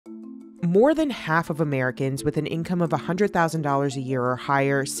more than half of Americans with an income of $100,000 a year or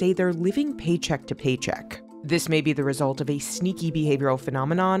higher say they're living paycheck to paycheck. This may be the result of a sneaky behavioral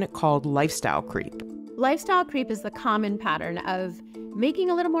phenomenon called lifestyle creep. Lifestyle creep is the common pattern of making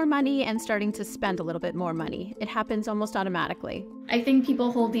a little more money and starting to spend a little bit more money. It happens almost automatically. I think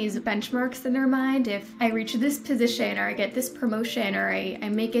people hold these benchmarks in their mind. If I reach this position or I get this promotion or I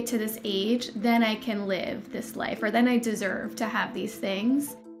make it to this age, then I can live this life, or then I deserve to have these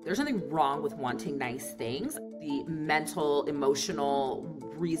things. There's nothing wrong with wanting nice things. The mental, emotional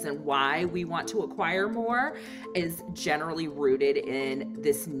reason why we want to acquire more is generally rooted in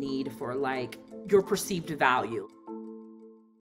this need for your perceived value.